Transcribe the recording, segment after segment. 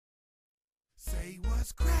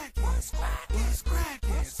what's crackin'? What's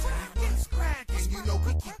crackin'? Say what's crackin'? You know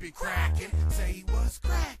we keep it crackin'. Say what's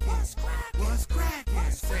crackin'? What's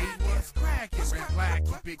crackin'? Say what's crackin'? Red Blacc,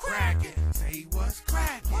 keep it crackin'. Say what's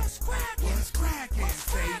crackin'? What's crackin'?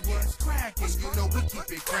 Say what's crackin'? You know we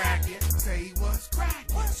keep it crackin'. Say what's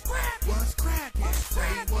crackin'? What's crackin'?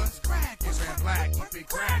 Say what's crackin'? Red Blacc, keep it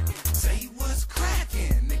crackin'. Say what's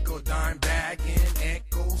crackin'? Nickel dime baggin',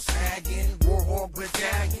 echo saggin', Warhawk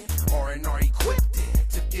battalion, R&R equipped it.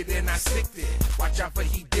 Took it and I sicked it. Watch out for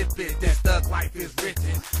he dip it. That thug life is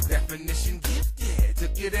written. Definition gifted.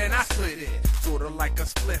 Took it and I split it. Sorta like a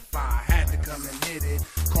spliff. I had to come and hit it.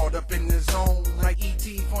 Caught up in the zone like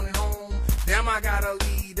E.T. phoning home. Damn, I gotta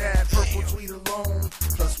leave that purple tweet alone.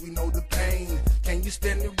 Plus we know the pain. Can you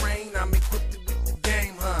stand the rain? I'm equipped with the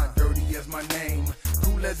game, huh? Dirty as my name.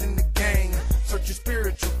 Cool as in the gang. Search your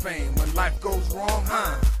spiritual fame. When life goes wrong,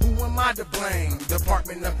 huh? Who am I to blame?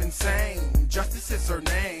 Department of insane. Justice is her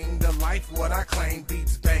name. The life what I claim.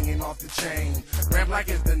 Beats banging off the chain. Red Blacc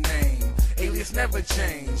is the name. Alias never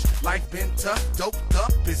change. Life been tough, doped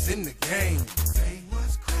up is in the game. Say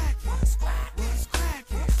what's crackin'? What's crackin'?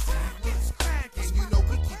 Say what's crackin'? You know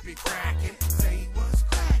we keep it crackin'. Say what's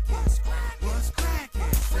crackin'? What's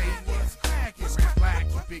crackin'? Say what's crackin'? Red Blacc,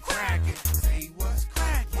 keep it crackin'. Say what's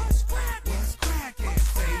crackin'? What's crackin'?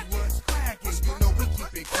 Say what's crackin'? You know we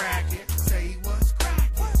keep it crackin'. Say what's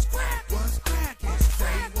crackin'? What's crackin'?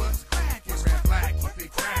 Say what's crackin'? Red Blacc, keep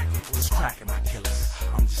it crackin'. What's crackin', my killers?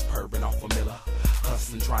 I'm just purring off a Miller.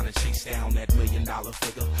 Hustling, trying to chase down that $1 million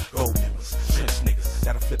figure. Gold members, trench niggas,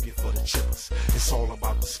 that'll flip you for the chippers. It's all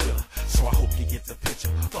about the spiller, so I hope you get the picture.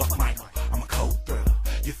 Fuck Michael, I'm a cold thriller.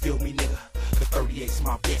 You feel me, nigga? The 38's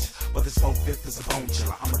my bitch, but this 4/5 is a bone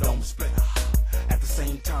chiller. I'm a dome splitter. At the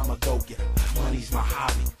same time, a go-getter. Money's my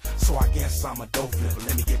hobby, so I guess I'm a dope flipper.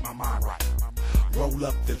 Let me get my mind right. Roll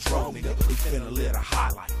up the dro, nigga. We finna live a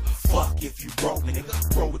highlight. Fuck if you broke, nigga.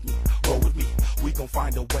 Roll with me, roll with me. We gon'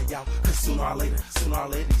 find a way out. Cause sooner or later,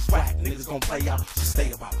 these whack niggas gon' play out. Just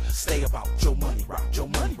stay about your money route, your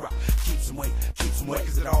money route. Keep some weight,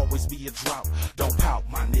 cause it always be a drought. Don't pout,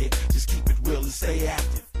 my nigga. Just keep it real and stay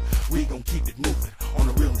active. We gon' keep it moving on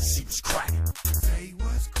the real and see what's crackin'. Say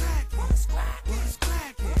what's crackin'? What's crackin'?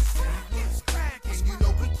 Say what's crackin'? You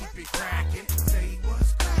know we keep it crackin'. Say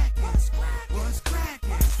what's crackin'? What's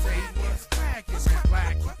crackin'? Say what's crackin'? Red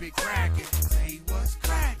Blacc, keep it crackin'. Say what's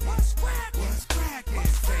crackin'? What's crackin'?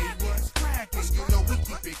 Say what's crackin'? You know we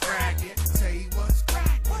keep it crackin'. Say what's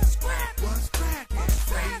crackin'? What's crackin'?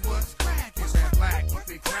 Say what's crackin'? Red Blacc,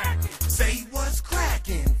 keep it crackin'. Say what's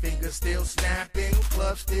crackin'? Fingers still snapping,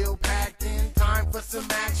 club still packed in. Time for some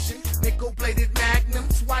action. Nickel-plated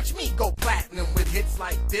magnums, watch me go platinum with hits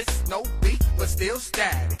like this. No beat, but still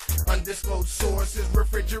static. Undisclosed sources,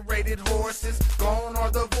 refrigerated horses. Gone are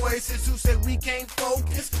the voices who said we can't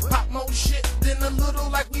focus. Pop more shit than a little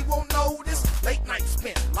like we won't notice. Late night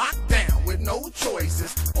spent locked down with no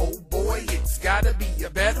choices. Oh boy, it's gotta be a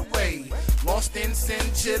better way. Lost in sin,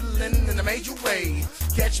 chillin' in a major way.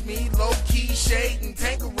 Catch me low-key, shade and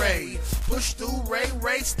Tanqueray. Push through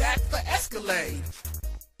Ray, stack for Escalade.